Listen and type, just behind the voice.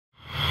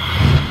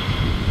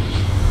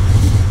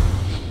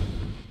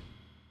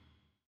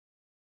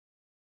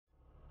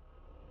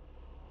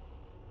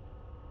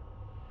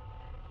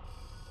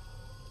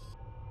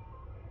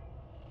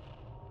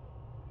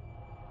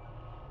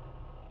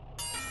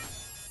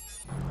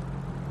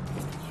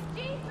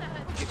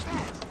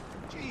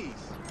Jeez.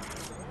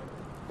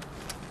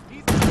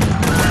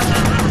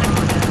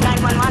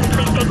 911,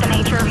 please state the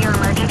nature of your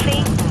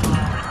emergency.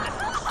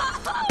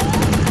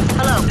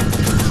 Hello.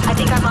 I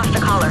think I've lost a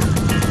caller.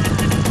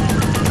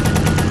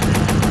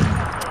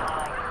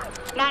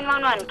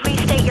 911,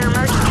 please state your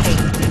emergency.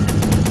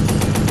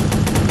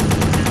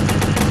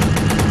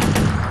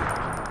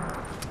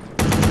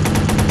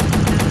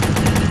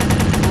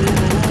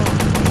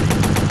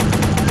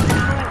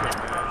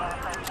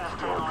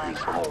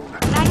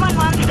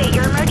 State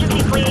your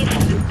emergency, please.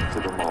 For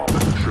the mob,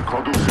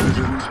 Chicago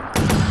citizens,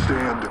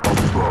 stand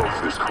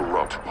above this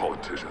corrupt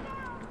politician.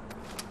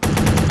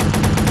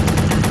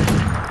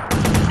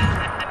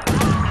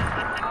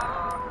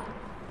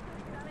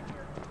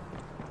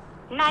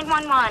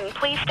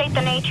 Please state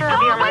the nature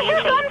of your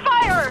emergency.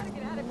 Gunfire!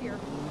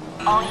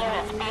 All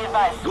units, be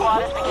advised.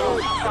 Squad is beginning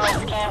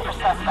ctOS scan for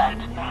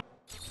suspect.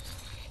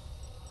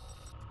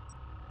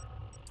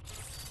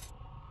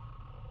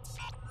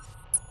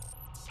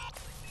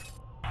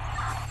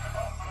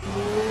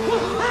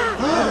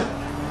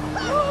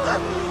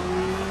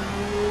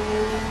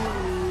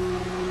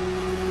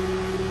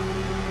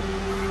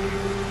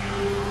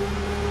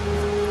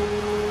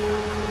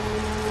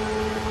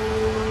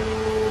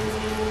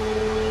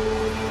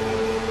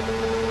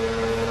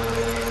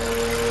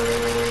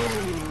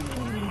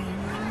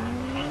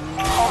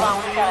 Hold on,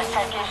 we've got a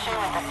tech issue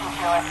with the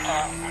ctOS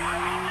scan.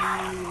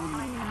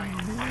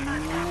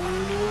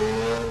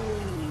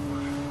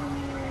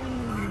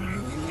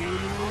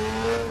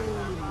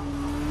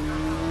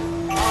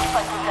 Looks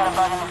like we've got a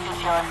bug in the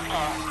ctOS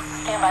scan.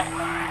 Stand by.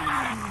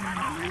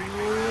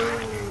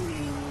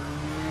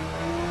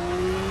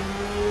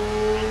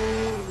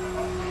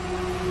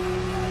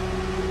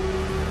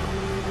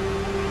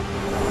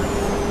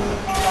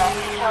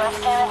 ctOS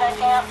scan is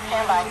acting up.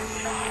 Stand by.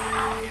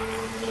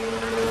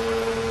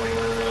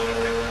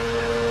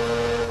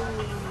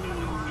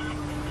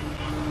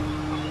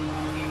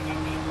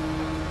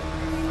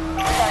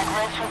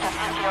 With the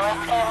ctOS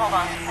scan, hold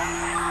on.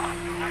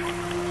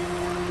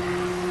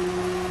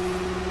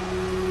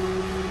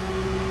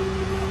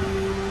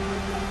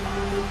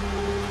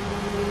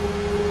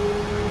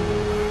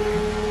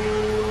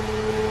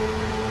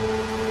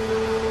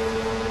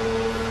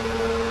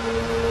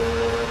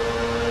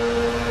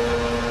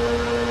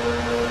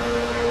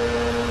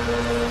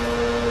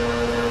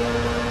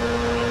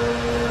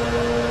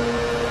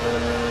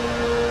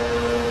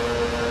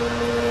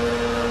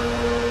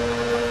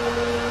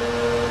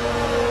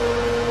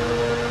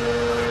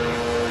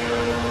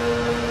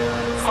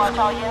 Watch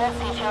all units,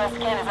 ctOS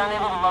scan is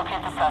unable to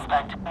locate the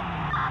suspect.